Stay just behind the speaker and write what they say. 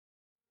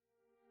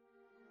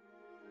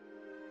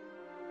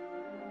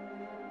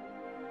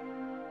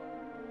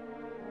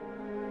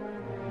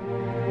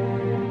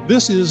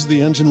This is The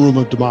Engine Room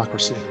of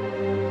Democracy,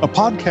 a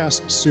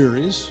podcast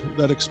series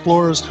that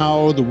explores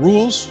how the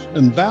rules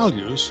and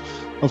values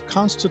of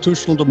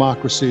constitutional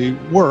democracy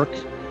work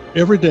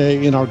every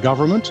day in our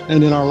government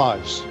and in our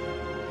lives.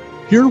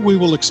 Here we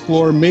will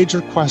explore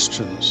major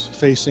questions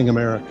facing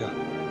America.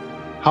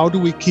 How do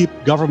we keep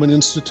government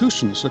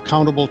institutions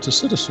accountable to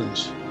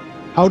citizens?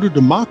 How do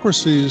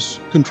democracies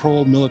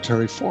control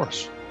military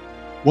force?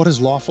 What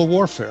is lawful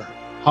warfare?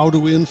 How do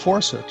we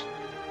enforce it?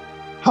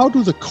 How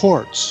do the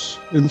courts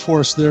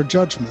enforce their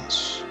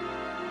judgments?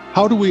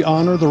 How do we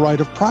honor the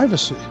right of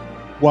privacy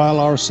while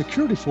our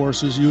security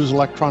forces use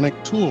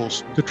electronic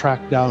tools to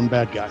track down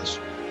bad guys?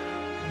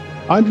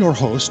 I'm your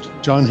host,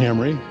 John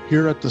Hamre,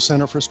 here at the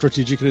Center for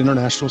Strategic and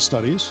International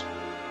Studies.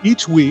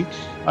 Each week,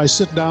 I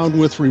sit down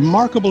with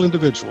remarkable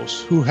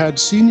individuals who had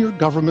senior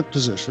government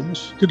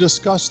positions to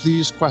discuss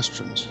these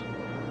questions.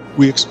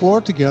 We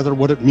explore together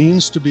what it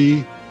means to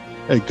be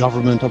a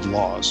government of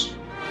laws.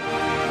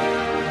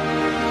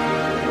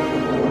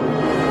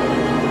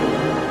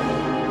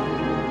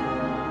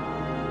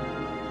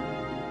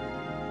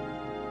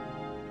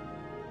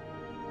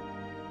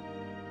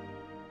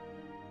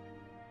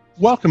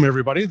 Welcome,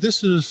 everybody.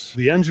 This is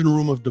the Engine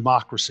Room of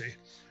Democracy.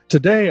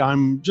 Today,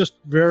 I'm just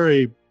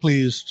very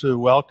pleased to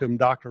welcome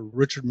Dr.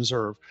 Richard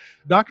Meserve.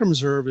 Dr.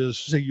 Meserve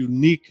is a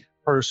unique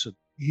person.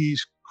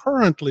 He's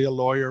currently a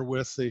lawyer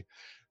with the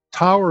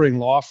towering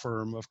law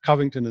firm of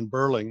Covington and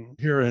Burling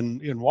here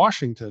in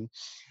Washington,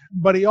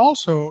 but he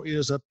also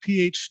is a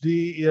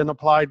PhD in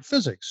applied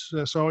physics.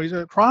 So he's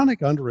a chronic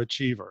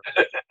underachiever.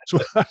 So,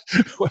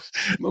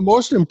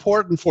 most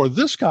important for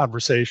this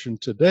conversation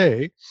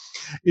today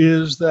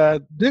is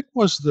that Dick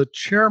was the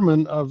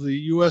chairman of the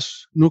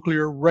U.S.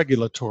 Nuclear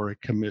Regulatory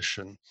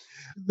Commission.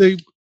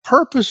 The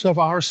purpose of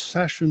our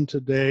session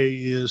today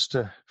is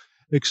to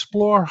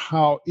explore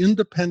how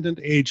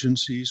independent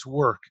agencies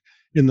work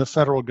in the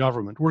federal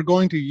government. We're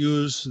going to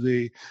use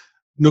the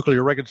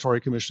Nuclear Regulatory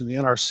Commission, the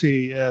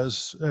NRC,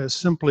 as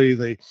simply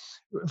the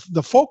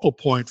focal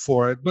point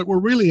for it, but we're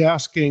really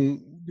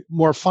asking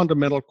more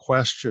fundamental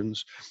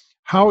questions: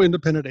 how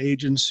independent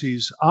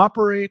agencies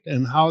operate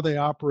and how they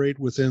operate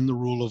within the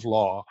rule of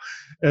law.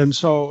 And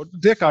so,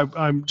 Dick,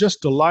 I'm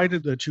just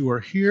delighted that you are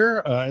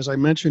here. As I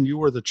mentioned, you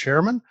were the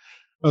chairman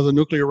of the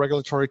Nuclear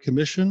Regulatory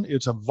Commission.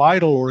 It's a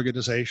vital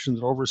organization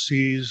that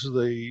oversees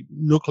the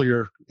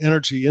nuclear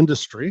energy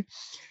industry.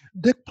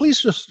 Dick, please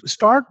just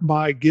start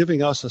by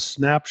giving us a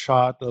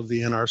snapshot of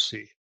the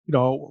NRC.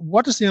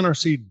 What does the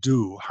NRC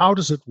do? How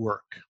does it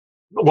work?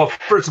 Well,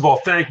 first of all,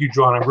 thank you,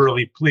 John. I'm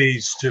really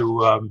pleased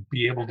to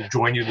be able to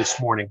join you this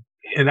morning.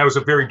 And that was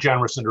a very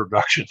generous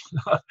introduction.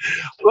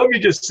 Let me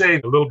just say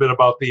a little bit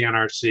about the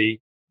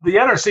NRC. The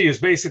NRC is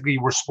basically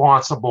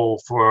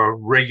responsible for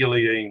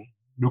regulating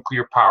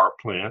nuclear power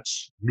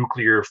plants,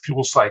 nuclear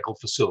fuel cycle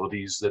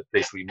facilities that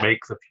basically make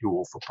the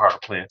fuel for power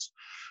plants,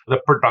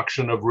 the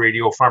production of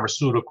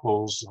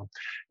radiopharmaceuticals,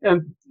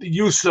 and the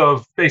use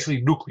of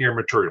basically nuclear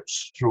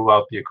materials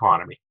throughout the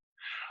economy.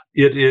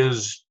 It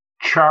is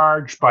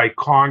charged by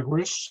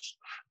Congress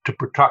to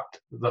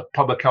protect the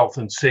public health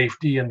and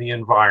safety and the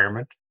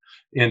environment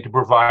and to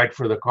provide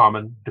for the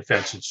common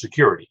defense and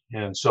security.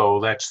 And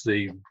so that's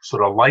the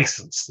sort of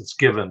license that's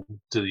given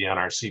to the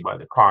NRC by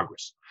the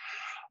Congress.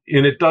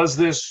 And it does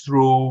this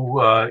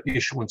through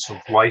issuance of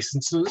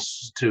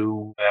licenses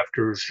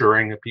after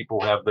assuring that people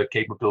have the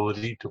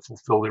capability to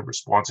fulfill their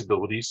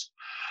responsibilities,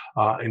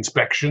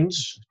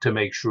 inspections to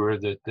make sure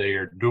that they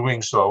are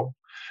doing so.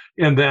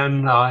 And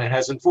then it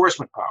has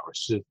enforcement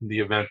powers in the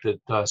event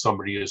that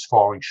somebody is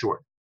falling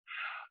short.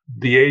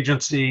 The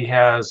agency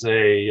has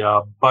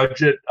a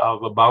budget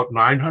of about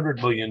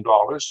 $900 million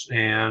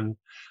and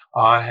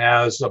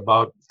has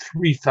about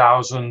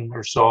 3,000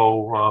 or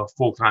so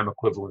full-time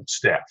equivalent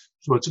staff.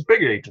 So it's a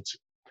big agency.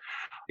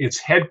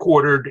 It's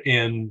headquartered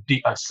in,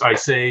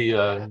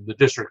 the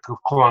District of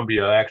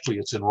Columbia. Actually,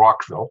 it's in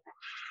Rockville.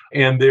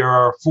 And there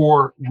are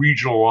 4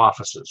 regional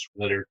offices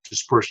that are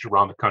dispersed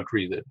around the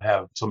country that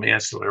have some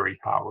ancillary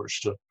powers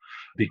to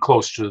be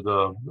close to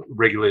the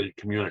regulated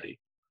community.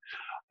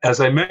 As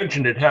I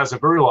mentioned, it has a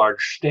very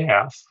large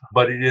staff,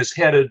 but it is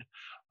headed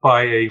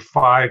by a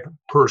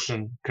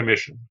 5-person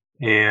commission.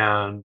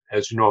 And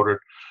as you noted,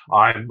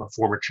 I'm a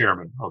former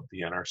chairman of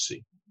the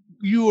NRC.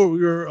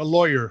 You're a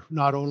lawyer,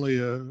 not only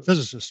a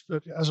physicist,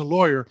 but as a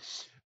lawyer,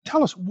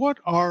 tell us, what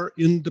are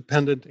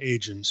independent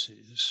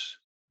agencies?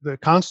 The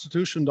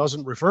Constitution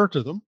doesn't refer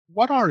to them.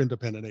 What are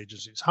independent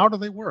agencies? How do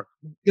they work?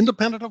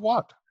 Independent of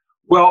what?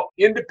 Well,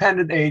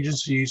 independent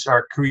agencies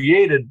are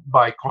created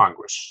by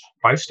Congress,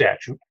 by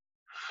statute,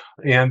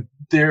 and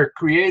they're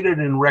created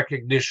in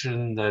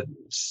recognition that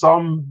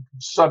some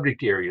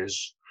subject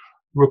areas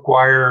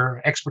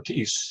require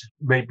expertise,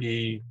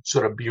 maybe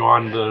sort of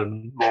beyond the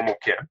normal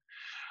ken.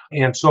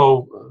 And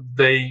so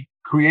they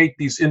create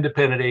these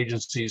independent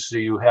agencies so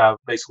you have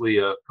basically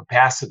a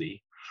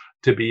capacity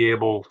to be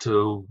able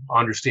to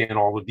understand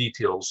all the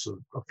details of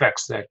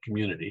affects that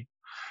community.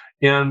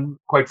 And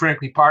quite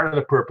frankly, part of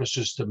the purpose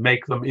is to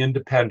make them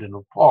independent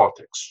of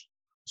politics.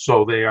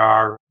 So they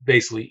are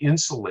basically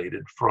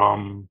insulated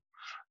from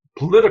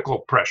political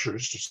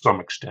pressures to some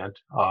extent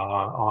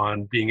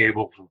on being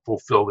able to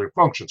fulfill their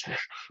functions, which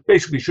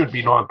basically should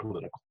be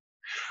non-political.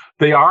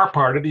 They are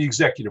part of the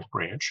executive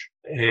branch,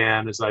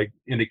 and as I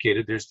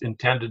indicated, there's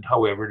intended,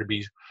 however, to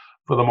be,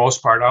 for the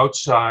most part,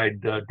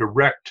 outside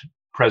direct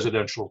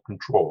presidential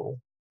control.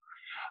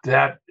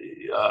 That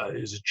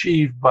is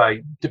achieved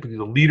by typically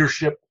the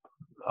leadership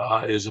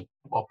is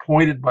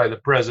appointed by the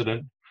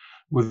president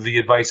with the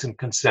advice and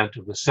consent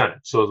of the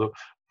Senate. So the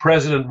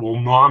president will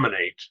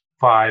nominate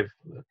 5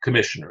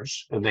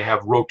 commissioners, and they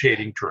have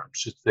rotating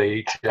terms. They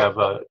each have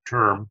a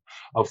term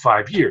of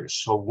 5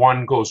 years, so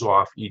one goes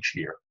off each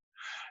year.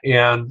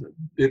 And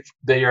if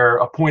they are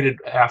appointed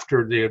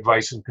after the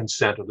advice and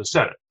consent of the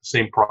Senate, the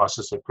same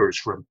process occurs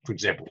for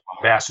example,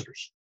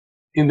 ambassadors.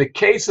 In the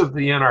case of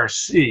the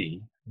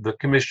NRC, the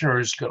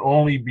commissioners can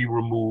only be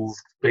removed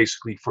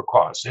basically for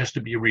cause. There has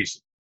to be a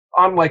reason.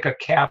 Unlike a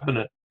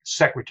cabinet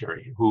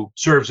secretary who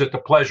serves at the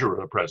pleasure of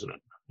the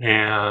president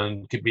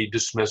and can be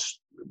dismissed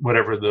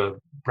whenever the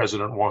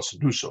president wants to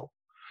do so.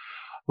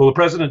 Well, the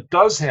president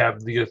does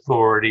have the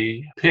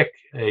authority to pick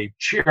a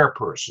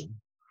chairperson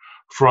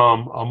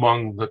from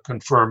among the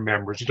confirmed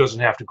members. He doesn't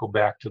have to go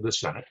back to the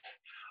Senate.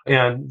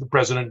 And the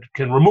president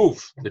can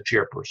remove the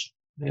chairperson.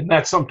 And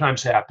that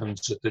sometimes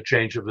happens at the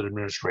change of an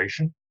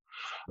administration,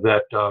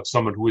 that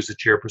someone who is the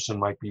chairperson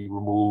might be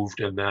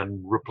removed and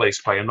then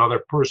replaced by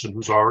another person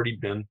who's already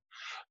been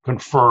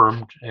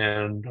confirmed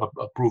and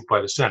approved by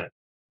the Senate.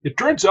 It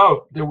turns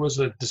out there was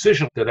a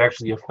decision that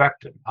actually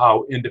affected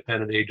how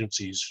independent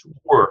agencies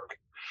work.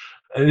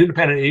 An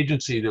independent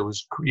agency that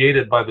was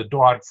created by the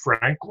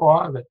Dodd-Frank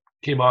law that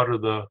came out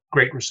of the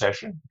Great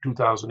Recession,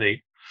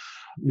 2008.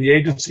 The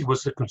agency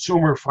was the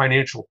Consumer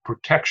Financial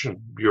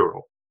Protection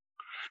Bureau.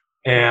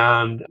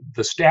 And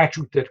the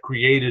statute that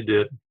created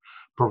it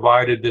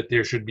provided that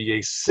there should be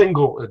a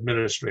single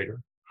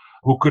administrator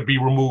who could be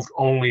removed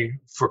only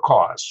for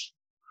cause.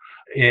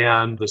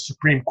 And the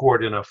Supreme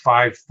Court, in a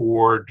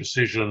 5-4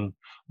 decision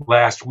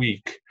last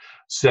week,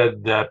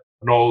 said that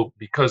no,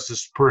 because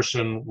this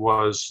person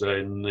was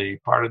in the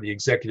part of the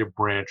executive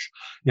branch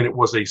and it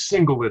was a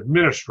single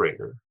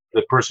administrator,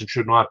 the person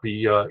should not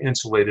be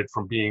insulated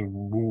from being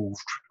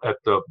moved at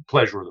the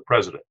pleasure of the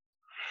president.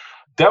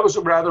 That was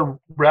a rather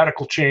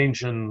radical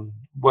change in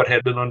what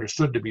had been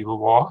understood to be the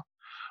law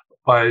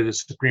by the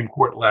Supreme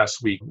Court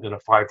last week in a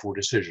 5-4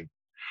 decision.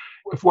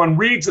 If one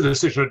reads the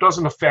decision, it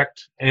doesn't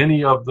affect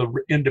any of the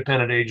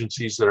independent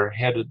agencies that are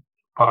headed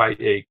by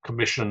a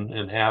commission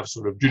and have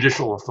sort of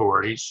judicial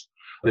authorities.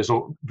 There's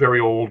a very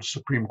old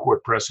Supreme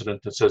Court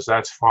precedent that says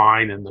that's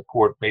fine, and the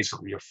court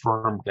basically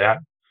affirmed that.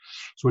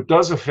 So it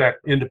does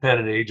affect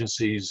independent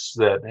agencies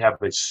that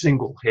have a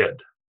single head.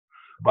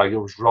 By the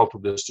result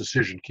of this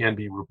decision, can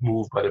be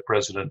removed by the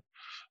president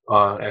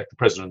at the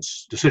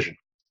president's decision.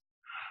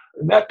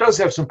 And that does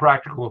have some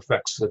practical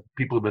effects that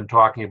people have been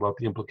talking about,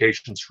 the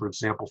implications, for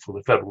example, for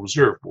the Federal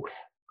Reserve Board,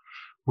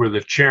 where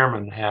the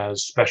chairman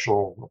has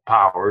special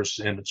powers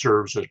and it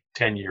serves a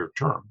 10-year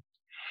term,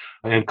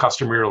 and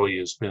customarily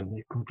has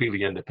been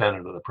completely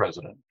independent of the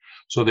president.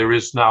 So there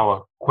is now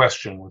a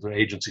question with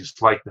agencies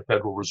like the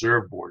Federal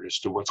Reserve Board as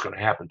to what's going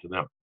to happen to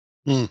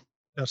them.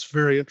 That's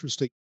very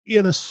interesting.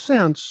 In a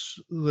sense,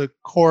 the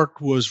court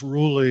was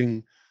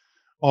ruling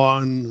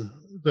on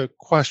the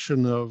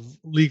question of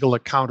legal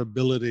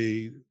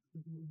accountability,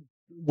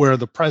 where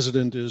the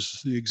president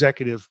is the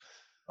executive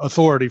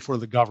authority for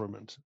the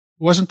government.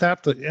 Wasn't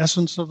that the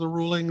essence of the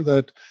ruling,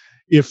 that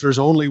if there's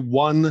only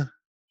one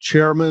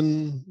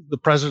chairman, the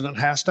president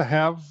has to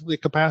have the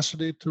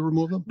capacity to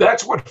remove them?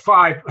 That's what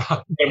 5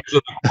 members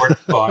of the court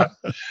thought.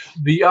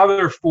 The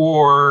other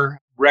 4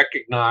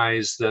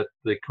 recognized that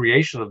the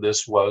creation of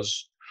this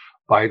was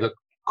by the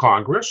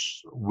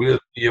Congress with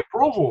the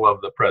approval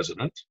of the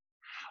president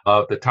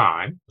of the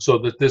time, so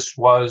that this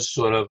was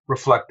sort of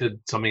reflected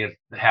something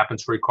that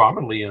happens very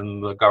commonly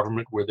in the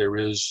government, where there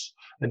is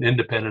an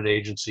independent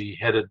agency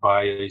headed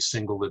by a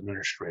single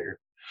administrator.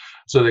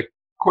 So the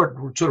court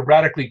sort of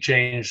radically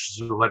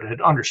changed what it had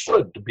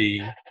understood to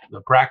be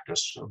the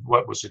practice of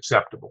what was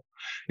acceptable.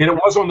 And it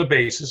was on the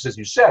basis, as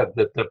you said,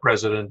 that the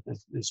president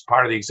is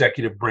part of the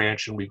executive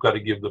branch and we've got to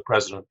give the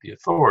president the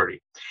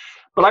authority.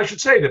 But I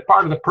should say that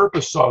part of the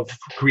purpose of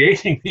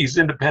creating these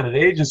independent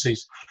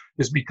agencies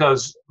is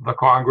because the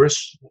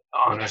Congress,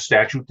 on a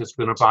statute that's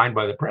been signed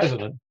by the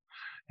president,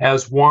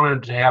 has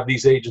wanted to have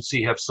these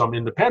agencies have some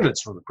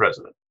independence from the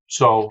president.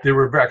 So there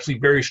were actually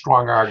very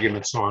strong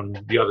arguments on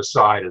the other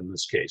side in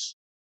this case.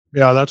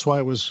 Yeah, that's why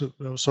it was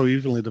so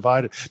evenly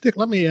divided. Dick,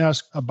 let me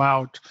ask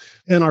about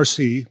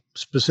NRC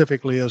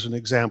specifically as an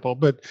example,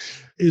 but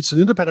it's an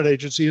independent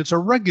agency. It's a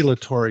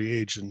regulatory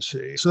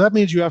agency. So that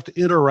means you have to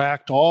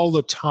interact all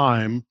the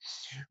time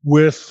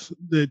with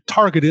the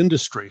target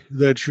industry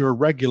that you're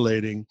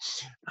regulating.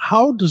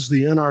 How does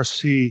the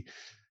NRC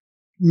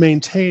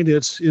maintain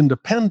its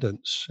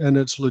independence and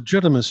its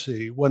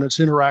legitimacy when it's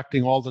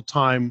interacting all the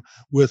time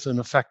with an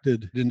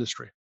affected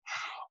industry?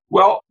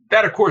 Well,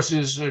 that, of course,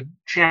 is a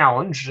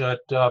challenge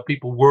that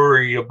people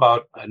worry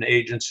about an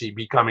agency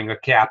becoming a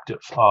captive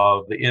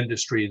of the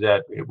industry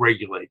that it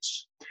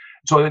regulates.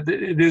 So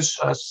it is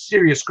a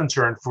serious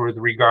concern for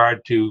the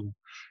regard to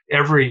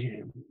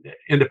every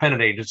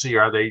independent agency.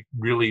 Are they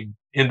really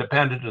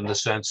independent in the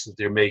sense that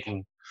they're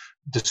making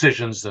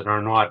decisions that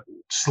are not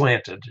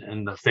slanted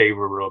in the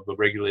favor of the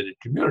regulated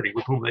community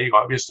with whom they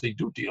obviously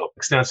do deal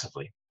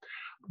extensively?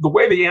 The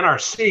way the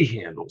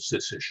NRC handles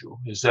this issue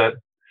is that,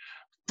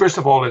 first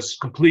of all, there's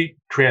complete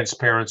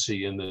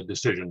transparency in the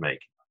decision making.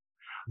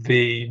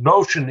 The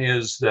notion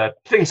is that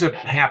things that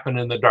happen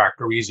in the dark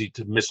are easy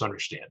to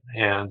misunderstand.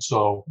 And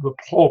so the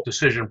whole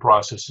decision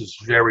process is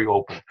very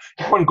open.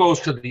 If one goes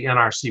to the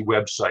NRC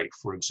website,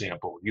 for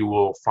example, you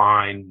will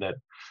find that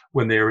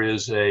when there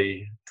is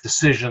a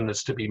decision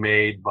that's to be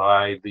made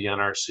by the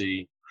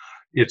NRC,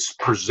 it's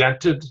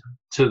presented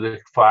to the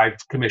 5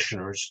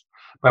 commissioners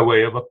by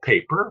way of a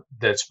paper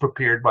that's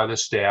prepared by the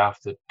staff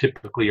that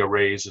typically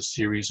arrays a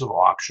series of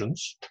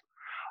options.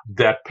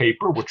 That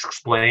paper, which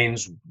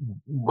explains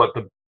what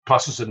the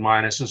pluses and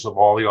minuses of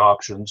all the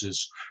options,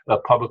 is a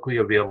publicly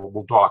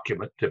available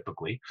document,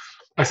 typically.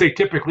 I say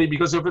typically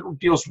because if it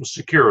deals with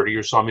security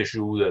or some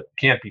issue that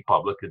can't be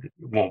public, it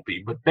won't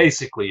be, but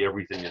basically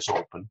everything is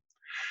open.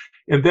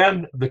 And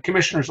then the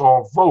commissioners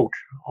all vote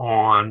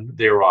on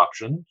their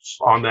options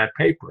on that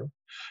paper,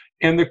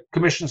 and the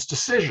commission's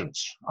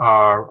decisions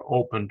are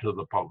open to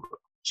the public.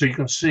 So you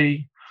can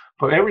see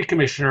for every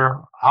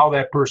commissioner how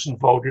that person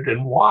voted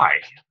and why,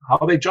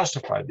 how they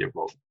justified their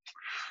vote.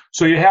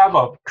 So you have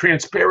a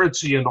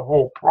transparency in the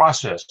whole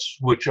process,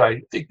 which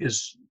I think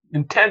is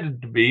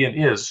intended to be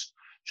and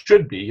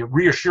should be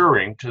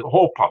reassuring to the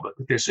whole public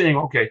that they're saying,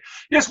 okay,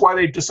 here's why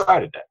they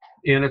decided that.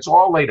 And it's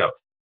all laid out.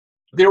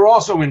 There are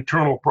also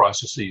internal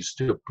processes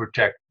to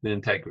protect the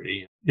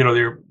integrity. There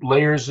are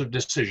layers of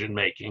decision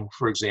making.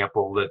 For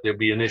example, that there'll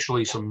be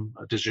initially some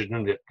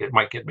decision that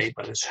might get made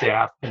by the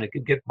staff, and it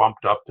could get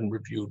bumped up and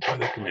reviewed by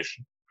the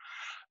commission.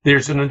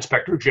 There's an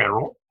inspector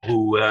general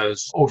who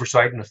has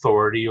oversight and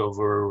authority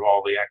over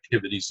all the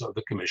activities of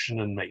the commission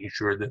and making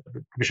sure that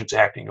the commission's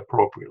acting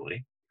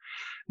appropriately.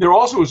 There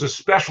also is a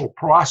special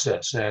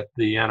process at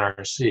the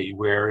NRC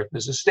where if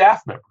there's a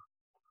staff member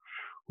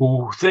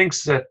who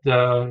thinks that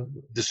the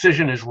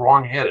decision is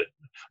wrong-headed,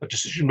 a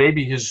decision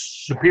maybe his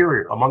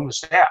superior among the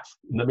staff,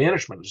 and the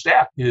management of the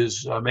staff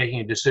is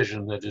making a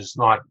decision that is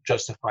not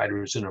justified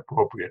or is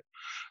inappropriate,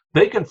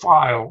 they can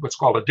file what's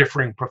called a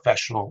differing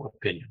professional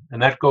opinion.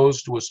 And that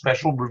goes to a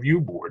special review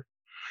board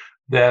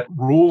that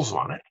rules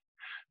on it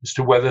as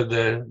to whether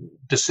the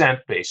dissent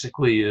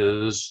basically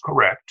is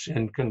correct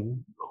and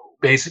can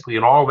basically,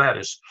 and all that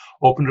is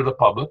open to the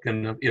public.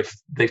 And if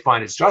they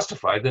find it's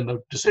justified, then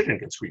the decision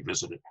gets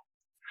revisited.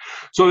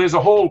 So there's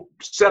a whole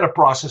set of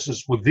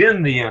processes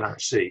within the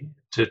NRC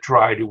to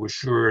try to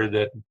assure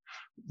that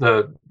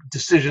the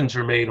decisions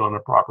are made on a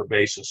proper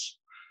basis.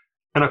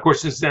 And of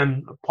course, there's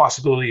then a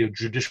possibility of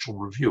judicial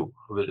review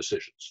of the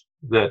decisions,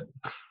 that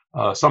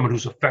someone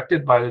who's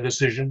affected by the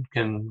decision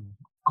can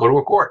go to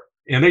a court,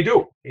 and they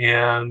do.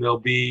 And there'll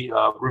be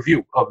a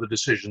review of the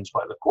decisions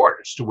by the court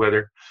as to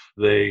whether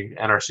the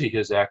NRC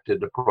has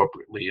acted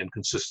appropriately and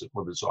consistent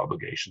with its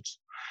obligations.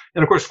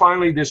 And of course,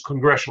 finally, there's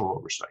congressional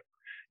oversight.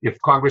 If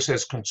Congress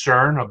has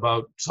concern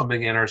about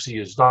something NRC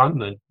has done,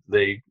 then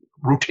they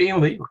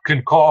routinely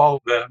can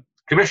call the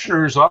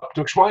commissioners up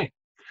to explain.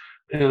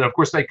 And of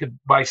course, they could,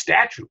 by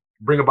statute,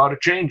 bring about a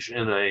change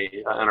in a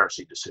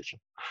NRC decision.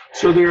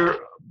 So there are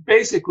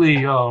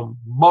basically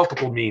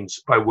multiple means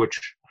by which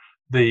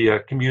the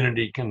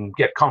community can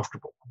get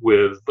comfortable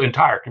with, the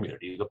entire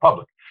community, the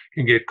public,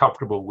 can get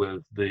comfortable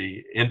with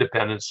the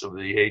independence of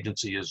the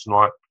agency is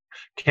not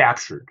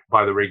captured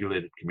by the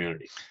regulated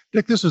community.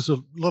 Dick, this is a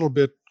little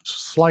bit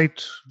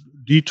slight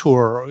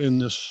detour in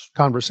this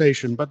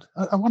conversation, but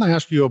I want to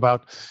ask you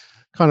about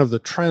kind of the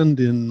trend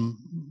in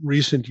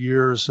recent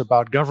years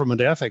about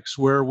government ethics,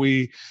 where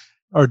we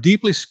are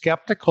deeply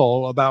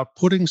skeptical about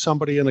putting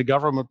somebody in a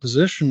government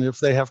position if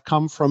they have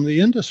come from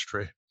the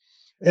industry.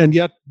 And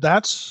yet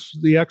that's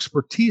the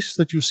expertise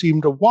that you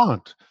seem to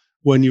want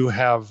when you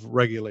have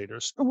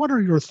regulators. What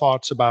are your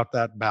thoughts about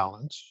that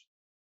balance?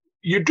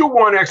 You do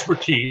want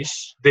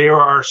expertise. There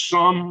are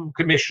some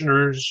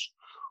commissioners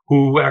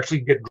who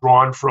actually get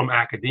drawn from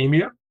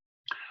academia,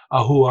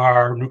 who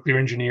are nuclear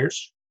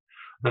engineers.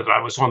 That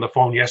I was on the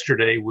phone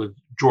yesterday with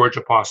George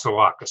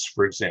Apostolakis,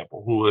 for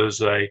example, who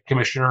was a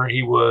commissioner.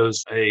 He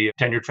was a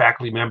tenured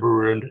faculty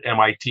member in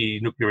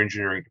MIT Nuclear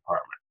Engineering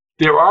Department.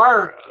 There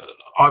are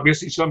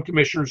obviously some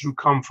commissioners who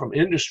come from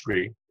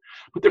industry,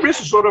 but there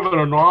is a sort of an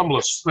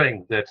anomalous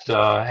thing that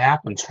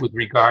happens with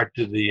regard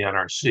to the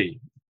NRC.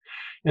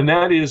 And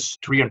that is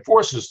to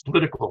reinforce this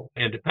political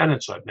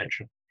independence I've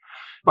mentioned.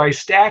 By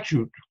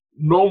statute,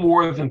 no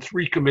more than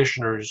 3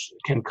 commissioners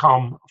can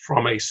come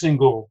from a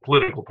single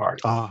political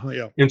party.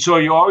 Yeah. And so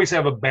you always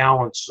have a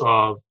balance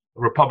of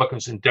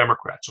Republicans and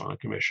Democrats on the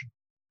commission.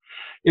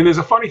 And there's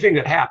a funny thing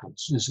that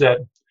happens is that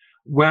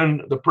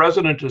when the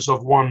president is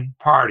of one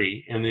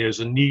party and there's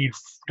a need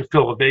to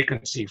fill a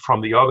vacancy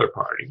from the other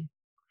party,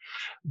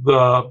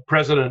 the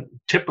president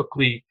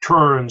typically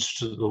turns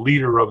to the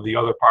leader of the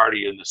other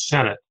party in the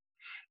Senate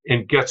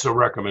and gets a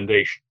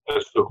recommendation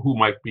as to who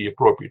might be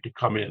appropriate to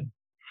come in.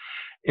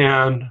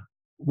 And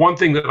one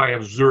thing that I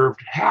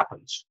observed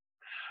happens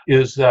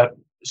is that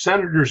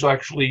senators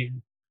actually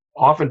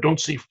often don't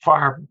see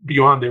far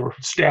beyond their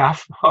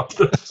staff of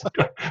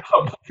the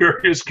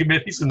various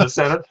committees in the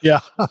Senate. Yeah.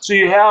 So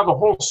you have a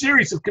whole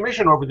series of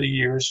commission over the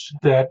years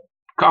that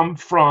come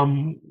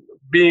from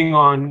being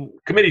on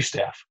committee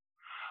staff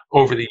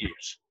over the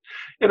years.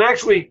 And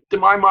actually, to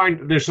my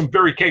mind, there's some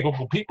very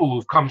capable people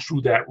who've come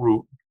through that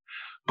route.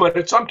 But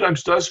it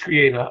sometimes does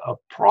create a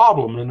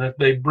problem in that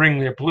they bring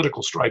their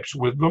political stripes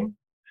with them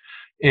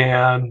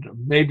and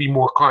may be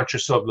more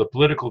conscious of the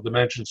political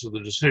dimensions of the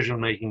decision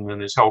making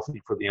than is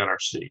healthy for the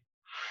NRC.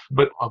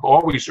 But I've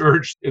always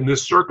urged in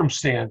this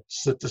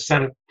circumstance that the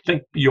Senate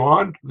think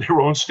beyond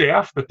their own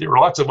staff, that there are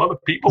lots of other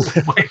people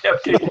who might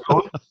have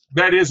capability.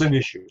 That is an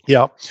issue.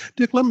 Yeah.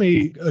 Dick, let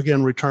me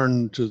again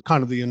return to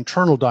kind of the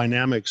internal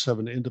dynamics of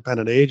an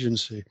independent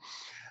agency.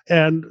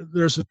 And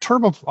there's a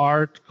term of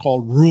art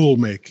called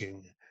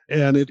rulemaking.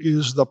 And it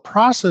is the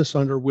process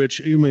under which,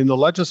 the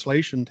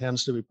legislation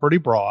tends to be pretty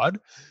broad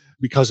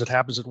because it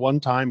happens at one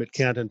time. It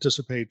can't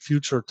anticipate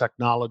future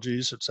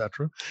technologies, et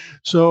cetera.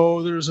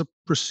 So there's a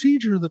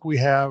procedure that we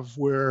have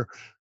where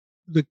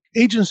the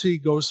agency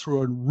goes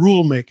through a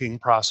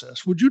rulemaking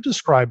process. Would you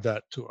describe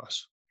that to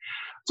us?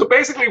 So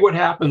basically what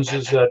happens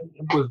is that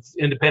with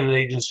independent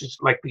agencies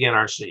like the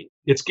NRC,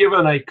 it's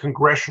given a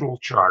congressional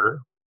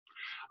charter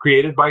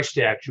created by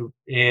statute,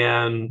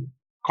 and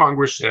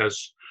Congress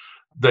says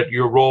that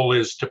your role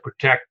is to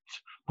protect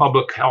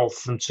public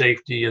health and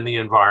safety and the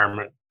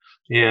environment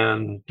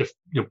and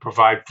to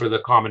provide for the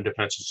common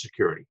defense and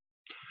security.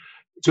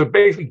 So it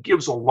basically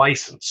gives a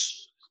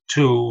license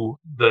to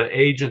the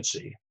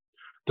agency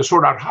to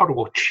sort out how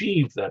to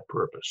achieve that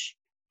purpose.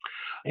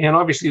 And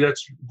obviously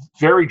that's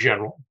very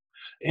general.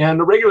 And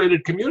the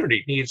regulated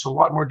community needs a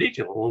lot more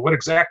detail. Well, what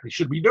exactly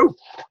should we do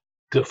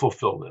to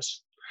fulfill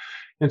this?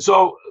 And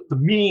so the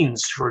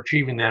means for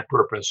achieving that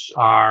purpose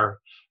are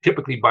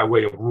typically by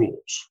way of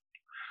rules.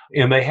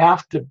 And they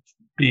have to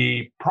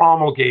be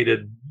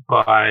promulgated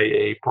by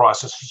a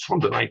process from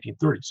the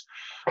 1930s.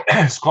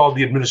 It's called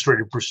the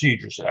Administrative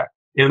Procedures Act.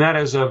 And that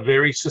is a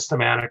very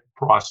systematic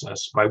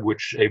process by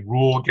which a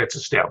rule gets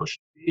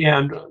established.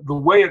 And the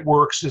way it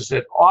works is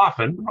that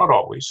often, not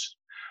always,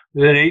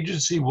 an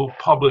agency will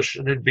publish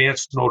an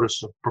advance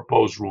notice of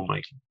proposed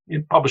rulemaking.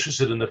 It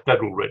publishes it in the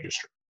Federal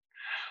Register.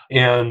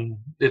 And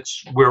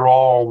it's where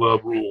all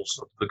the rules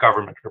of the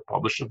government are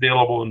published,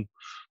 available in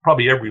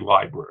probably every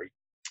library.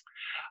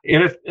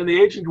 And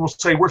the agency will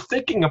say, we're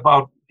thinking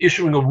about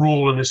issuing a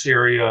rule in this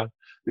area.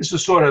 This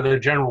is sort of the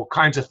general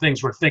kinds of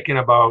things we're thinking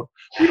about.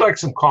 We'd like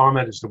some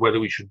comment as to whether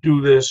we should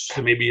do this.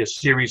 There may be a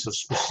series of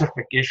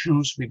specific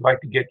issues we'd like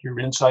to get your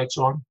insights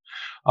on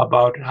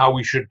about how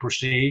we should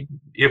proceed,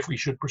 if we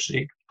should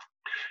proceed.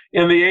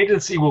 And the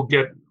agency will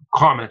get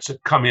comments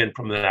that come in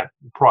from that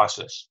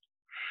process.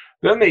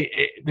 Then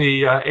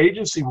the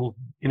agency will,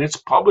 and it's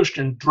published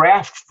in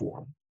draft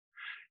form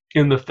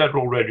in the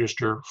Federal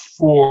Register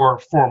for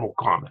formal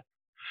comment.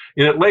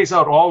 And it lays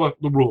out all of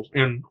the rules,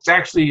 and it's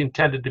actually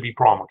intended to be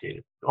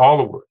promulgated, all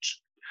the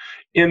words.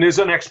 And there's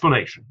an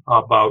explanation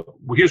about,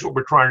 well, here's what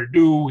we're trying to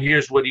do,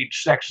 here's what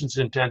each section's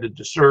intended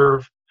to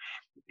serve.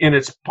 And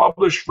it's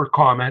published for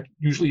comment,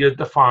 usually a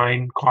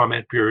defined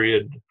comment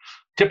period,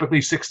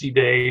 typically 60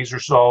 days or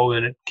so,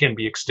 and it can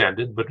be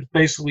extended, but it's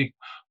basically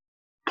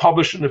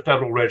published in the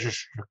Federal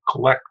Register to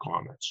collect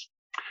comments.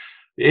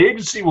 The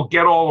agency will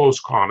get all those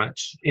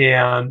comments,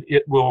 and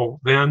it will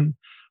then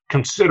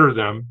consider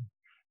them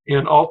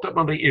and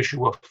ultimately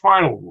issue a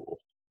final rule.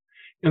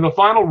 And the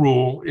final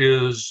rule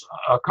is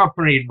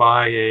accompanied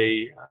by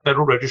a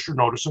Federal Register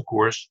notice, of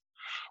course,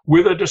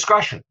 with a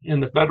discussion in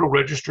the Federal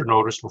Register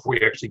notice before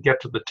you actually get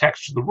to the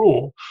text of the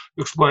rule,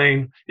 to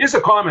explain, here's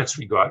the comments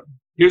we got,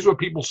 here's what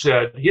people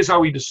said, here's how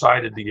we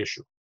decided the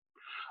issue.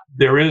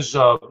 There is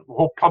a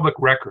whole public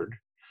record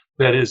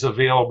that is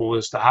available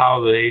as to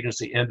how the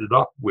agency ended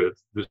up with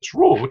this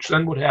rule, which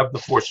then would have the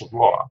force of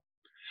law.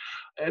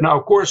 And now,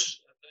 of course,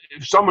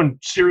 if someone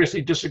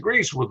seriously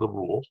disagrees with the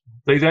rule,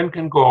 they then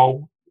can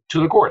go to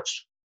the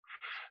courts.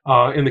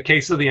 In the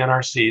case of the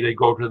NRC, they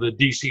go to the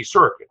DC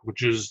Circuit,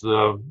 which is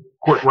the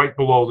court right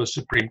below the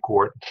Supreme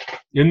Court.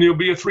 And there'll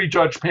be a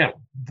 3-judge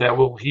panel that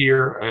will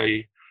hear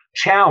a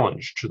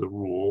challenge to the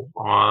rule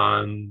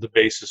on the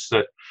basis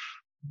that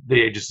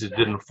the agency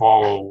didn't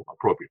follow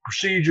appropriate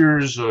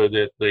procedures, or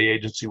that the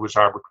agency was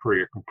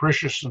arbitrary or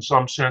capricious in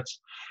some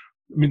sense.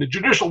 I mean, the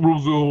judicial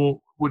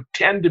review would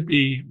tend to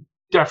be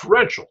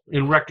deferential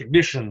in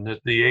recognition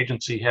that the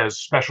agency has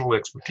special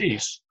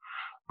expertise,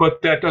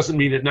 but that doesn't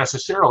mean it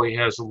necessarily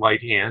has a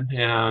light hand,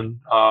 and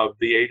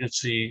the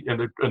agency and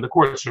the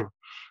courts are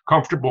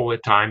comfortable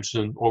at times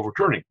in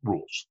overturning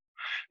rules.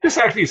 This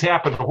actually has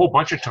happened a whole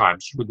bunch of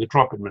times with the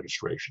Trump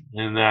administration,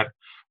 in that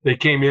they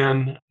came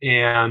in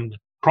and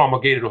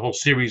promulgated a whole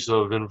series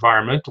of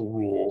environmental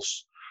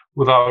rules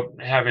without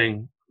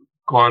having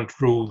gone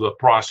through the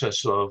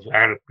process of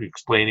adequately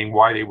explaining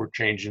why they were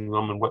changing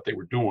them and what they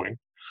were doing.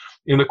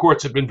 And the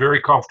courts have been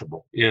very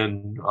comfortable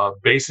in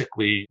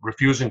basically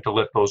refusing to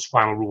let those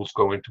final rules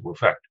go into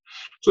effect.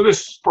 So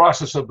this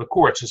process of the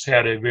courts has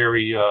had a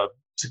very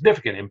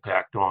significant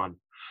impact on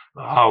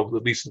how,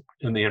 at least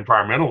in the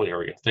environmental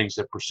area, things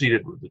that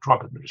proceeded with the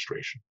Trump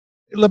administration.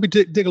 Let me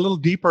dig a little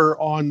deeper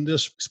on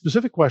this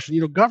specific question.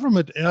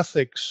 Government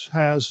ethics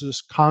has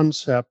this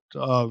concept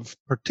of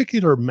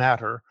particular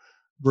matter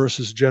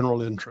versus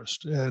general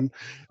interest. And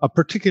a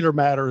particular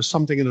matter is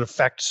something that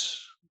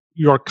affects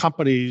your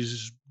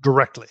companies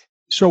directly.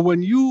 So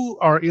when you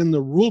are in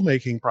the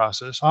rulemaking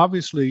process,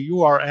 obviously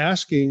you are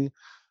asking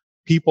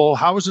people,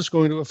 how is this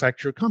going to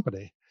affect your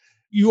company?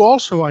 You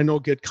also, I know,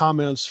 get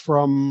comments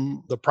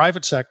from the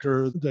private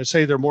sector that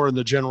say they're more in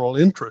the general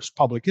interest,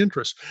 public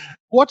interest.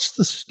 What's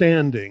the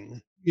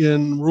standing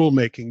in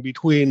rulemaking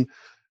between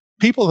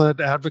people that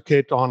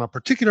advocate on a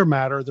particular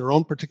matter, their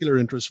own particular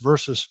interest,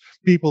 versus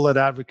people that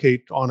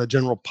advocate on a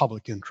general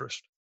public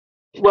interest?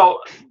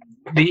 Well,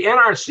 the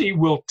NRC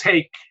will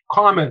take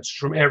comments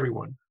from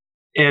everyone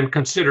and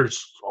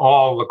considers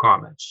all the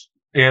comments,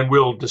 and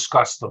will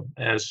discuss them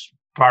as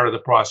part of the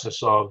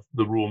process of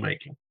the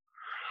rulemaking.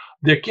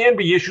 There can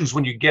be issues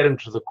when you get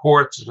into the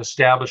courts of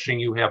establishing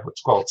you have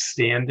what's called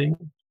standing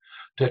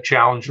to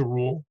challenge a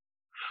rule.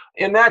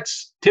 And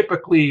that's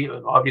typically,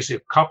 obviously,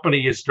 if a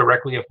company is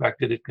directly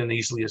affected, it can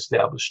easily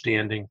establish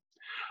standing.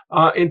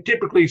 And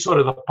typically, sort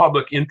of the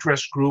public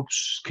interest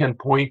groups can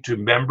point to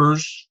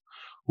members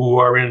who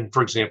are in,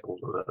 for example,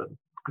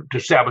 to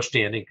establish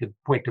standing, could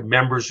point to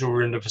members who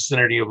are in the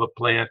vicinity of a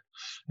plant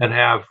and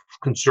have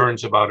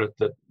concerns about it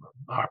that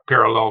are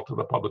parallel to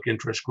the public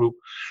interest group.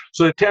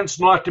 So it tends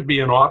not to be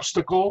an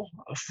obstacle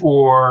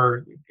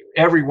for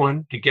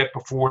everyone to get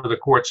before the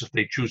courts if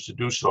they choose to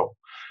do so.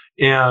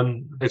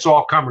 And it's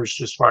all comers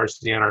as far as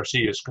the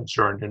NRC is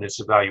concerned in its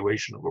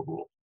evaluation of a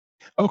rule.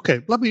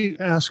 Okay, let me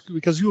ask,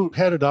 because you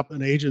headed up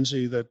an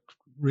agency that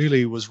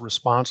really was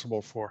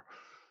responsible for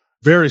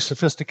very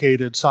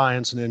sophisticated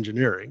science and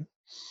engineering.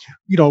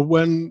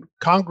 When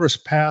Congress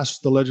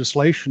passed the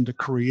legislation to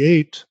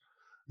create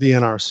the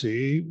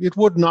NRC, it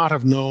would not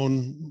have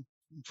known,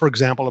 for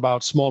example,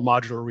 about small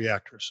modular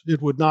reactors.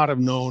 It would not have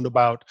known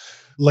about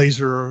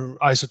laser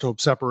isotope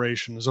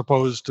separation as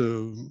opposed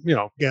to,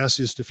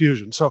 gaseous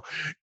diffusion. So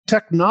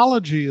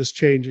technology is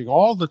changing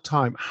all the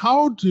time.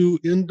 How do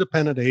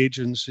independent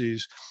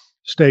agencies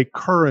stay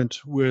current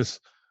with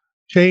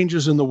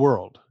changes in the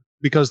world?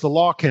 Because the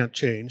law can't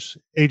change,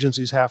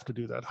 agencies have to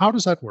do that. How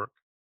does that work?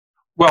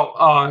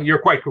 Well, you're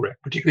quite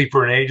correct, particularly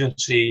for an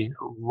agency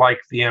like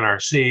the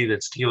NRC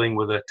that's dealing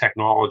with a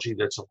technology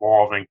that's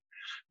evolving,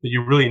 that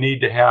you really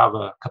need to have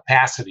a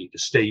capacity to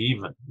stay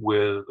even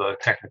with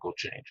technical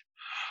change.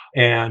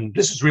 And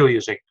this is really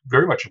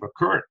very much of a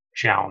current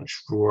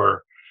challenge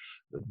for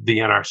the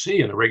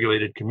NRC and the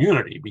regulated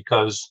community,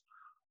 because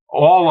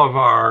all of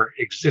our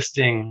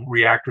existing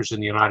reactors in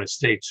the United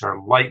States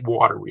are light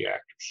water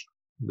reactors.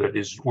 That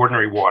is,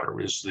 ordinary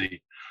water is the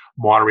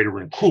moderator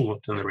and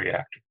coolant in the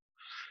reactor.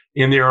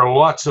 And there are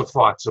lots of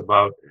thoughts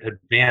about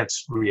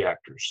advanced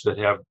reactors that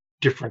have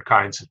different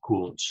kinds of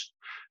coolants,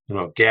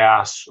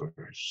 gas or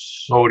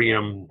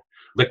sodium,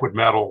 liquid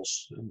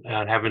metals,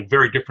 and having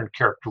very different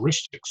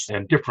characteristics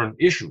and different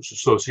issues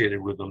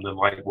associated with them than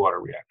light water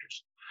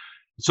reactors.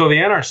 So the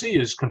NRC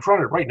is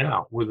confronted right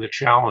now with the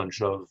challenge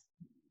of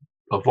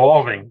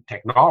evolving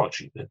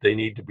technology that they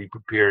need to be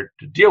prepared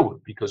to deal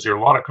with, because there are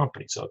a lot of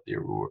companies out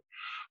there who are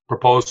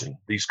proposing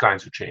these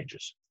kinds of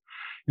changes.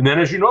 And then,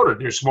 as you noted,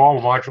 there's small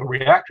modular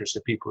reactors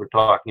that people are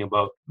talking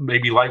about,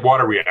 maybe light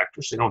water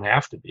reactors. They don't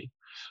have to be.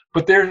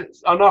 But they're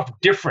enough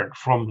different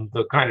from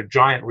the kind of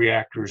giant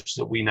reactors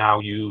that we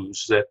now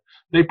use that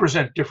they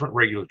present different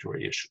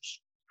regulatory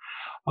issues.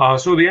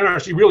 So the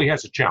NRC really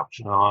has a challenge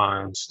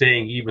on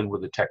staying even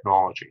with the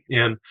technology.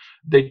 And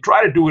they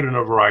try to do it in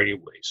a variety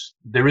of ways.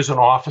 There is an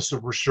Office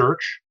of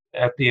Research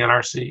at the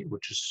NRC,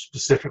 which is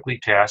specifically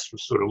tasked with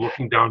sort of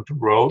looking down the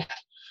road,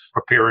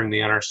 preparing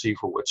the NRC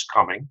for what's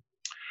coming.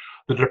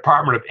 The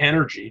Department of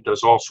Energy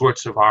does all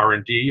sorts of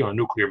R&D on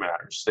nuclear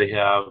matters. They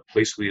have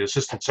basically an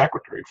assistant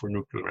secretary for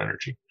nuclear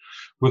energy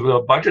with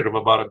a budget of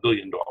about $1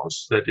 billion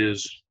that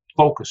is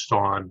focused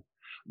on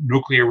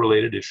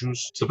nuclear-related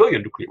issues,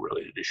 civilian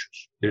nuclear-related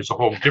issues. There's a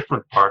whole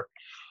different part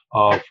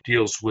of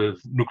deals with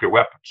nuclear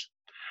weapons.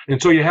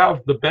 And so you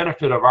have the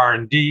benefit of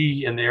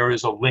R&D, and there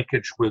is a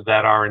linkage with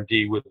that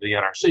R&D with the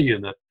NRC,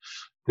 in that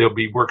there'll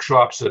be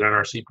workshops that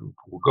NRC people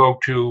will go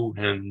to,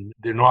 and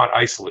they're not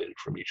isolated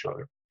from each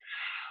other.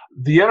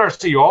 The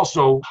NRC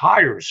also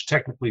hires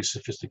technically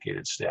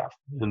sophisticated staff,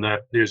 in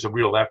that there's a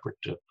real effort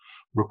to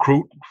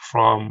recruit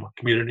from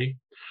community.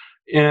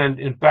 And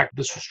in fact,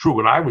 this was true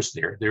when I was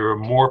there. There are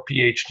more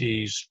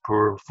PhDs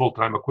per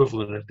full-time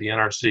equivalent at the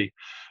NRC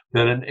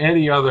than in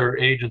any other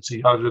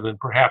agency other than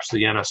perhaps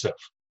the NSF.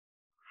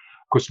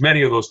 Of course,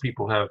 many of those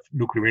people have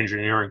nuclear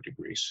engineering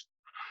degrees.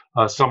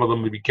 Some of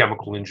them may be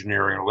chemical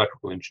engineering or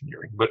electrical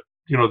engineering, but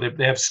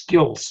they have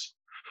skills,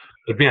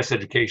 advanced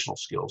educational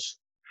skills.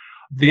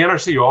 The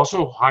NRC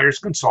also hires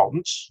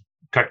consultants,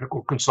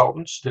 technical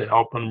consultants, to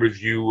help in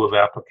review of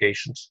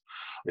applications.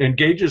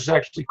 engages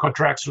actually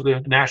contracts with the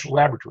national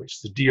laboratories,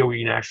 the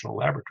DOE national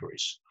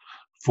laboratories,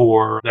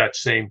 for that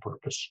same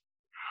purpose.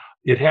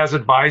 It has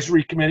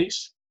advisory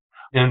committees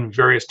in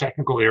various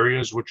technical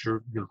areas, which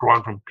are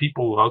drawn from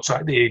people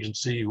outside the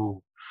agency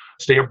who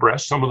stay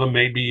abreast. Some of them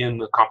may be in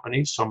the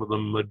companies, some of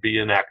them would be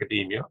in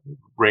academia, a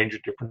range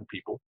of different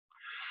people.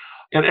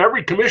 And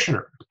every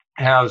commissioner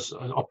has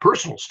a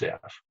personal staff,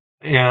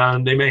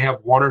 and they may have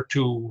one or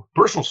two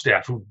personal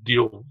staff who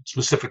deal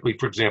specifically,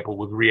 for example,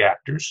 with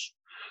reactors.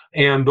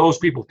 And those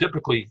people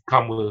typically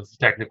come with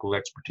technical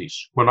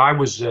expertise. When I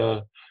was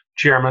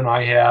chairman,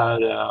 I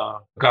had a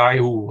guy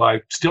who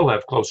I still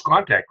have close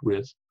contact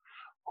with,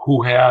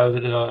 who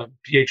had a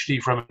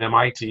PhD from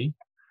MIT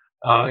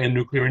in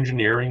nuclear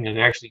engineering and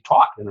actually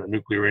taught in a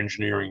nuclear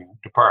engineering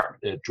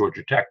department at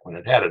Georgia Tech when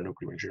it had a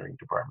nuclear engineering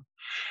department.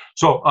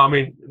 So, I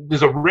mean,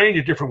 there's a range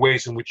of different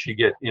ways in which you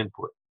get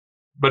input,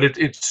 but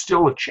it's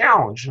still a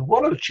challenge. And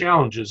one of the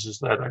challenges is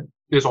that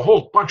there's a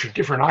whole bunch of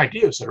different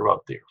ideas that are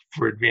out there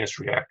for advanced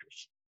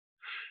reactors.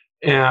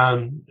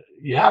 And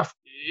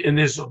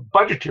there's a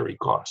budgetary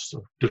cost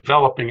of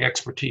developing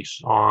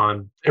expertise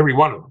on every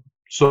one of them.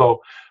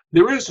 So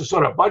there is a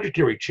sort of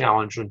budgetary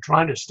challenge in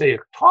trying to stay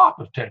atop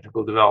of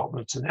technical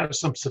developments and have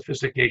some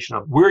sophistication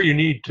of where you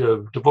need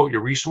to devote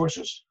your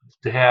resources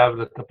to have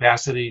the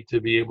capacity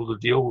to be able to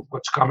deal with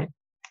what's coming.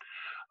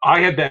 I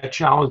had that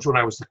challenge when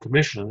I was the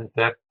commission. At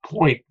that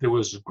point, there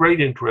was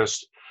great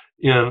interest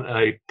in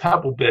a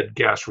pebble bed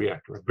gas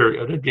reactor,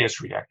 an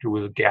advanced reactor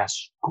with a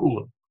gas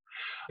coolant.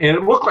 And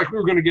it looked like we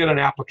were going to get an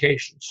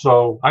application.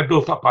 So I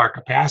built up our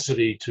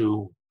capacity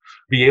to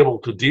be able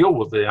to deal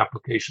with the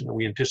application that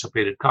we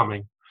anticipated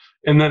coming.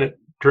 And then it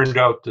turned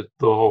out that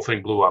the whole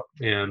thing blew up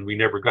and we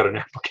never got an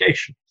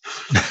application.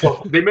 So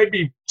there may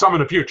be some in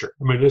the future.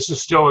 I mean, this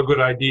is still a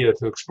good idea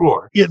to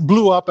explore. It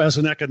blew up as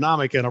an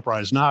economic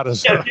enterprise, not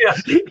as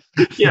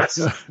yes,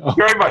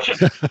 very much.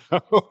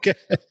 Okay.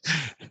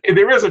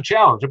 There is a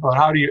challenge about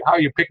how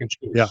you pick and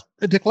choose. Yeah.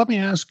 Dick, let me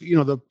ask,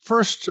 the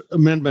First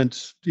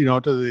Amendment, to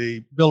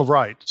the Bill of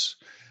Rights,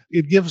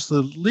 it gives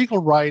the legal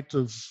right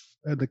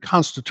and the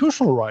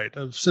constitutional right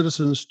of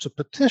citizens to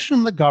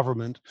petition the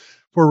government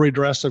for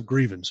redress of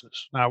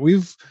grievances. Now,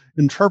 we've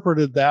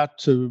interpreted that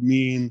to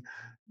mean,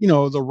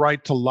 the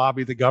right to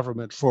lobby the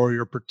government for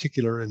your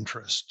particular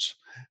interests.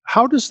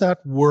 How does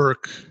that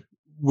work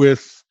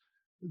with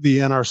the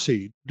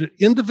NRC? Do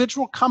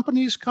individual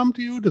companies come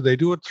to you? Do they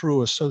do it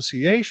through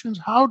associations?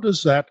 How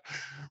does that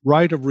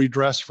right of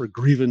redress for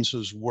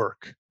grievances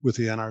work with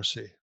the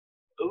NRC?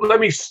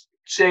 Let me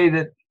say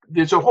that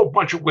there's a whole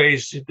bunch of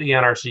ways that the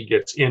NRC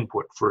gets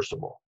input, first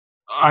of all.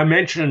 I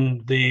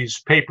mentioned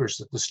these papers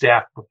that the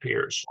staff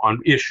prepares on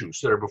issues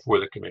that are before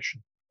the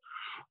commission.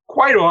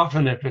 Quite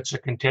often, if it's a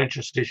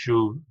contentious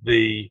issue,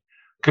 the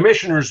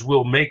commissioners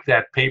will make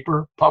that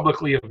paper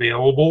publicly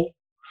available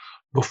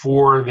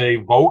before they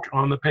vote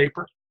on the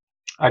paper.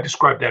 I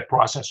described that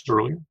process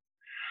earlier.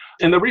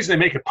 And the reason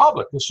they make it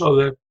public is so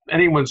that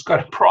anyone's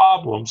got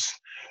problems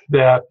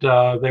that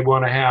they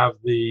want to have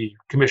the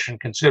commission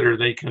consider,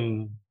 they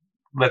can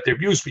let their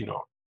views be known.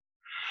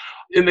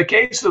 In the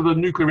case of the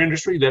nuclear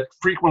industry, that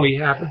frequently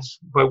happens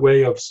by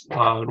way of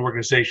an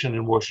organization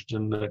in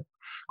Washington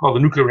called the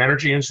Nuclear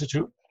Energy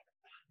Institute.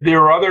 There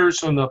are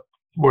others on the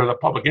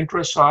public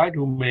interest side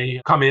who may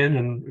come in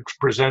and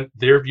present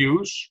their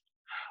views.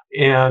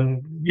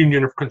 And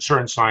Union of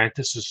Concerned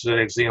Scientists is an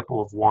example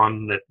of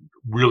one that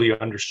really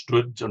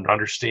understood and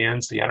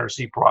understands the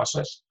NRC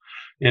process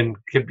and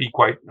can be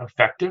quite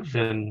effective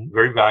and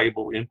very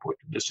valuable input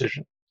to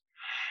decision.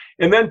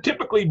 And then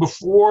typically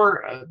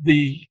before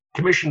the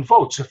commission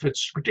votes,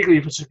 particularly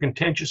if it's a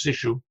contentious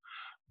issue,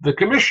 the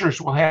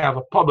commissioners will have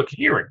a public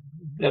hearing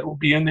that will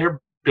be in their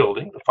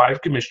building. The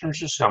 5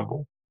 commissioners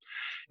assemble,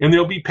 and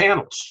there'll be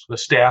panels. The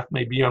staff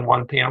may be on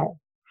one panel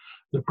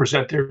that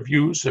present their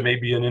views. There may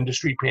be an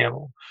industry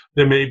panel.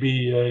 There may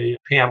be a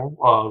panel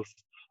of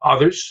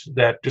others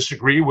that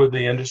disagree with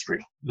the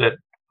industry that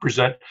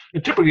present.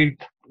 And typically,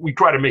 we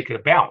try to make it a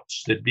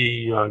balance, that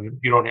you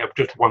don't have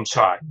just one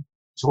side.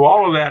 So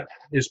all of that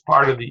is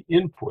part of the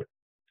input.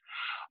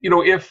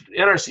 If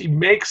NRC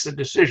makes a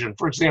decision,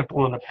 for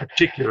example, in a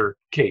particular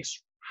case,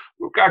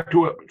 with regard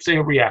to, say,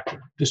 a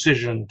reactor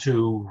decision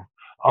to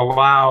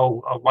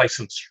allow a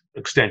license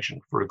extension,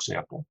 for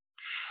example,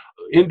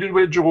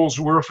 individuals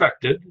who are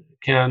affected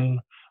can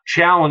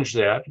challenge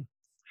that,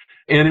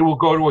 and it will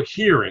go to a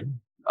hearing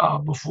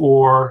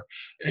before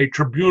a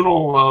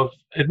tribunal of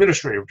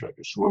administrative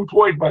judges who are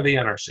employed by the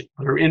NRC,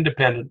 but are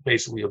independent,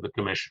 basically, of the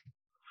commission.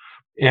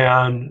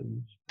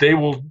 And they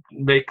will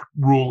make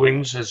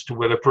rulings as to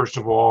whether, first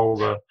of all,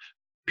 the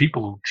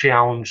people who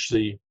challenge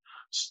the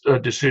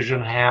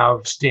decision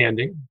have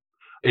standing.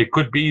 It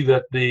could be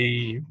that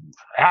the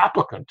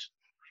applicant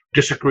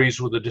disagrees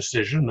with the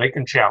decision. They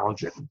can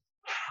challenge it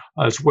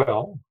as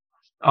well.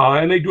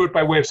 And they do it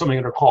by way of something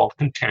that are called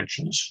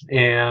contentions.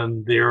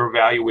 And they're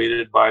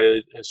evaluated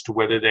as to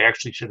whether they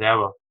actually should have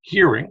a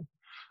hearing,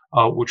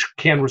 which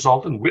can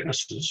result in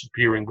witnesses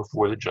appearing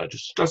before the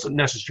judges. Doesn't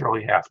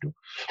necessarily have to,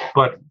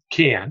 but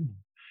can.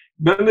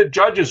 Then the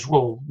judges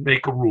will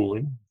make a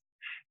ruling,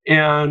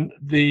 and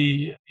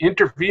the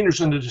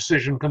interveners in the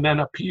decision can then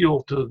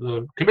appeal to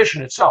the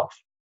commission itself,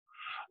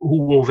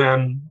 who will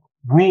then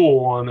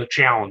rule on the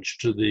challenge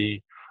to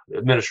the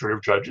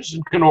administrative judges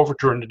and can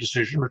overturn the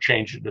decision or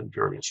change it in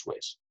various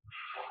ways.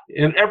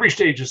 In every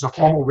stage is a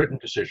formal written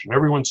decision.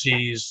 Everyone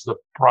sees the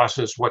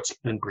process, what's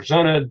been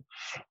presented,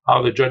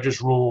 how the judges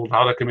ruled,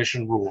 how the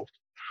commission ruled,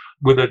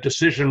 with a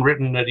decision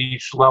written at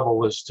each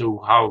level as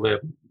to how the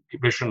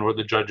commission or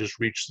the judges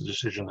reached the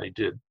decision they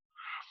did.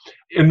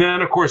 And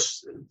then, of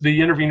course, the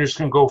interveners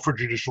can go for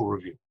judicial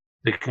review.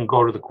 They can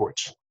go to the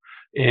courts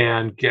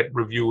and get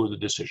review of the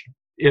decision.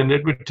 And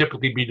it would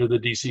typically be to the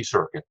DC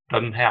Circuit.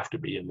 Doesn't have to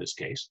be in this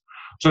case.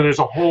 So there's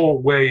a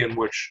whole way in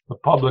which the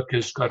public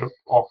has got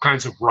all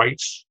kinds of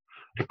rights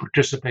to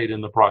participate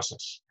in the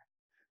process.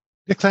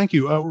 Dick, thank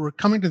you. We're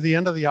coming to the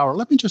end of the hour.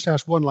 Let me just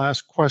ask one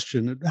last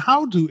question.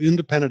 How do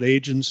independent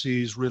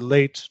agencies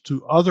relate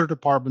to other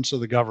departments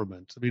of the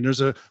government? I mean,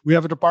 we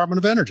have a Department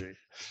of Energy,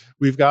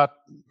 we've got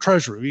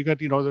Treasury, we've got,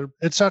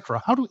 et cetera.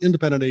 How do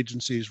independent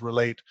agencies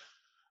relate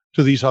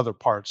to these other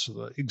parts of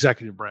the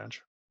executive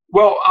branch?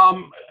 Well,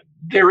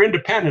 they're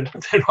independent,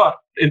 but they're not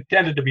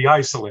intended to be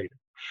isolated.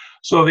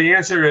 So the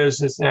answer is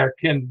there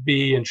can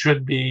be and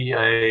should be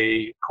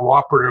a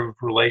cooperative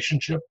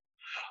relationship.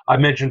 I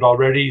mentioned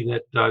already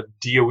that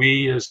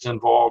DOE is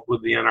involved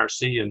with the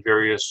NRC in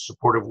various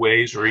supportive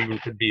ways, or even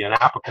could be an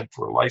applicant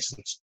for a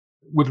license.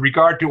 With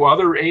regard to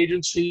other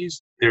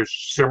agencies, there's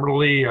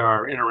similarly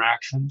our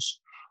interactions.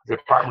 The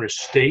Department of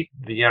State,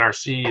 the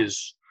NRC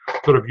is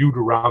sort of viewed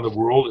around the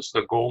world as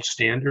the gold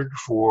standard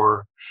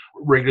for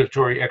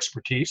regulatory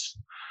expertise.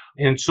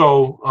 And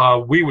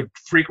so we would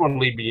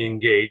frequently be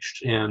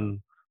engaged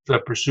in the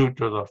pursuit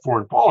of the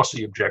foreign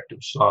policy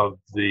objectives of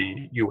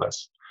the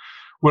U.S.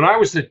 When I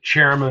was the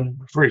chairman,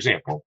 for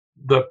example,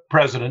 the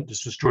president,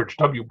 this was George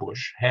W.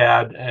 Bush,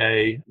 had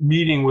a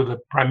meeting with the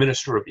Prime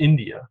Minister of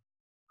India.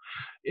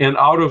 And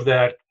out of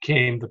that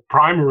came the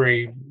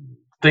primary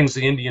things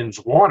the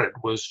Indians wanted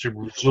was to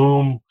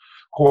resume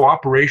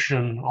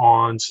cooperation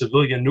on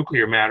civilian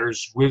nuclear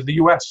matters with the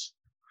U.S.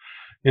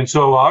 And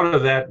so out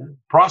of that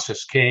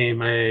process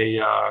came a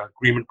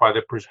agreement by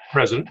the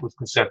president with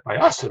consent by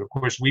us that, of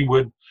course, we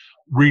would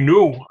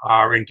renew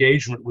our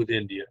engagement with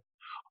India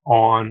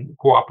on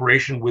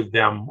cooperation with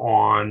them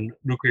on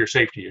nuclear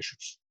safety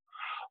issues.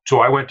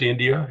 So I went to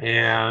India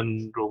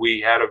and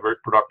we had a very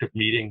productive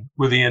meeting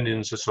with the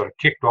Indians that sort of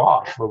kicked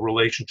off a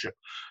relationship.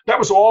 That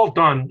was all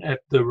done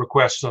at the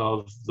request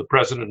of the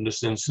president in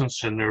this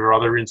instance, and there are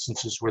other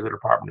instances where the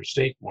Department of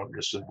State wanted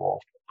us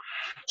involved.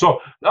 So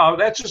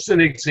that's just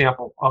an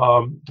example.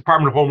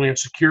 Department of Homeland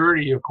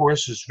Security, of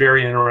course, is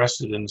very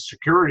interested in the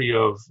security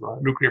of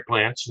nuclear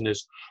plants and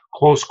is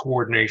close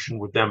coordination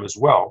with them as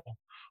well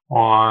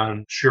on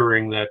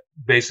ensuring that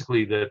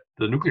basically that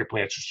the nuclear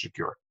plants are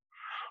secure.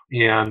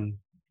 And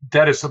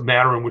that is a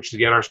matter in which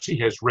the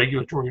NRC has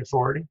regulatory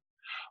authority.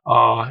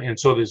 And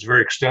so there's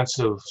very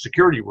extensive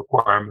security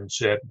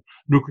requirements at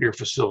nuclear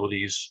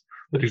facilities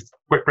that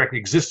quite frankly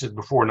existed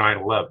before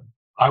 9/11.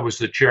 I was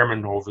the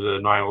chairman over the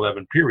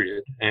 9/11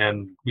 period,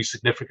 and we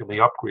significantly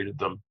upgraded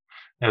them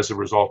as a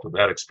result of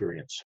that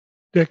experience.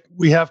 Dick,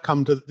 we have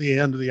come to the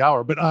end of the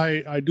hour, but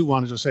I do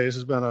want to just say this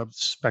has been a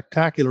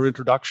spectacular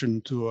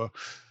introduction to a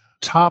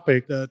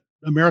topic that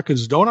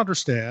Americans don't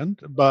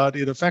understand, but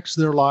it affects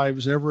their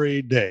lives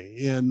every day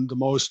in the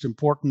most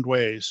important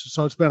ways.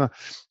 So it's been a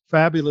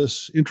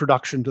fabulous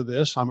introduction to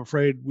this. I'm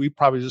afraid we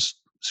probably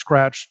just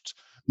scratched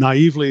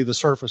naively the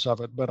surface of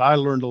it, but I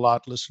learned a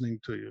lot listening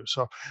to you.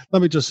 So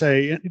let me just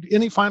say,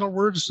 any final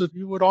words that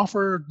you would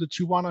offer that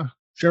you want to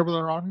share with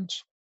our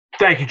audience?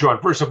 Thank you,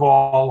 John. First of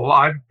all,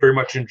 I very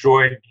much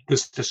enjoyed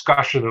this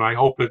discussion, and I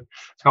hope it's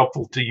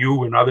helpful to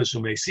you and others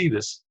who may see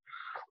this.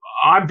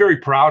 I'm very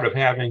proud of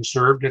having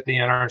served at the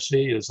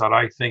NRC, is that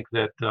I think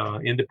that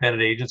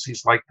independent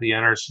agencies like the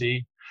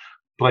NRC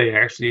play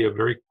actually a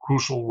very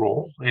crucial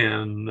role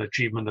in the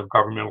achievement of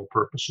governmental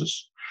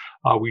purposes.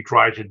 We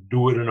try to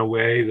do it in a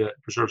way that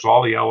preserves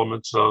all the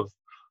elements of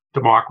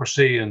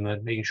democracy and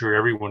then making sure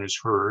everyone is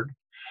heard.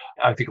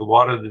 I think a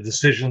lot of the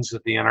decisions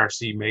that the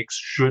NRC makes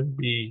should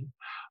be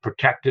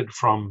protected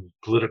from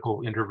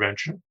political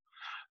intervention.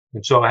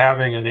 And so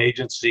having an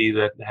agency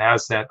that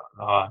has that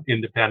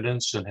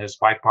independence and has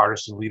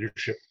bipartisan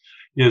leadership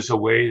is a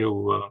way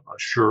to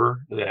assure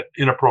that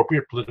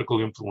inappropriate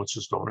political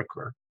influences don't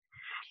occur.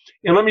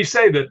 And let me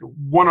say that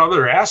one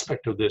other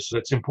aspect of this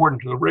that's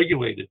important to the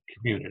regulated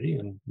community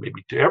and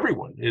maybe to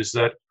everyone is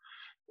that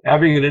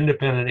having an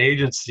independent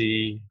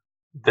agency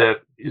that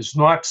is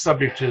not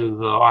subject to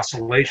the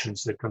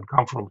oscillations that can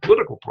come from a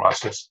political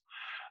process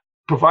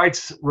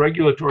provides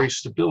regulatory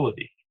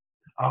stability.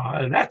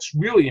 And that's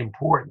really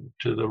important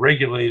to the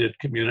regulated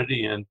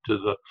community and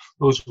to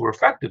those who are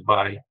affected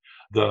by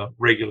the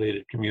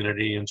regulated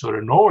community, and sort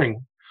of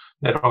knowing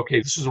that, okay,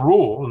 this is a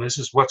rule and this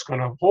is what's going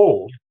to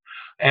hold,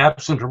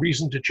 absent a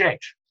reason to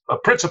change, a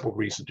principal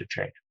reason to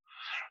change.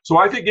 So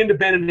I think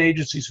independent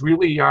agencies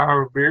really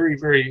are a very,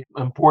 very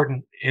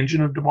important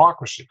engine of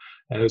democracy,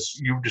 as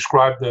you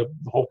described the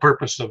whole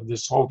purpose of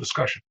this whole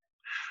discussion.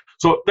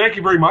 So thank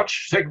you very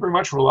much. Thank you very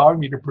much for allowing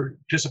me to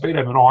participate.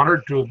 I'm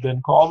honored to have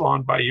been called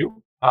on by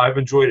you. I've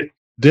enjoyed it.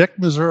 Dick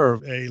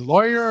Meserve, a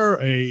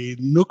lawyer, a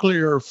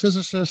nuclear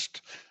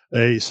physicist,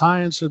 a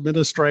science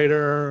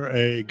administrator,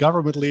 a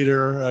government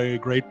leader, a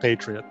great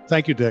patriot.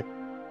 Thank you, Dick.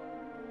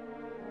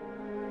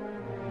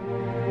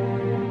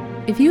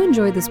 If you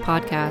enjoyed this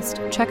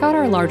podcast, check out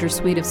our larger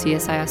suite of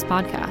CSIS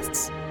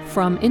podcasts.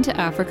 From Into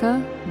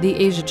Africa, The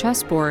Asia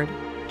Chessboard,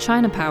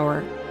 China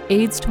Power,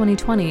 AIDS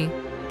 2020,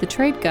 The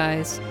Trade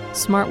Guys,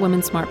 Smart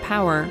Women, Smart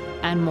Power,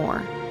 and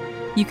more.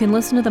 You can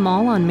listen to them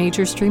all on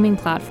major streaming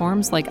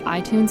platforms like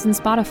iTunes and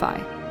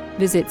Spotify.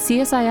 Visit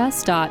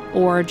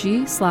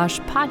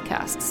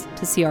csis.org/podcasts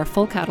to see our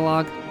full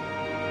catalog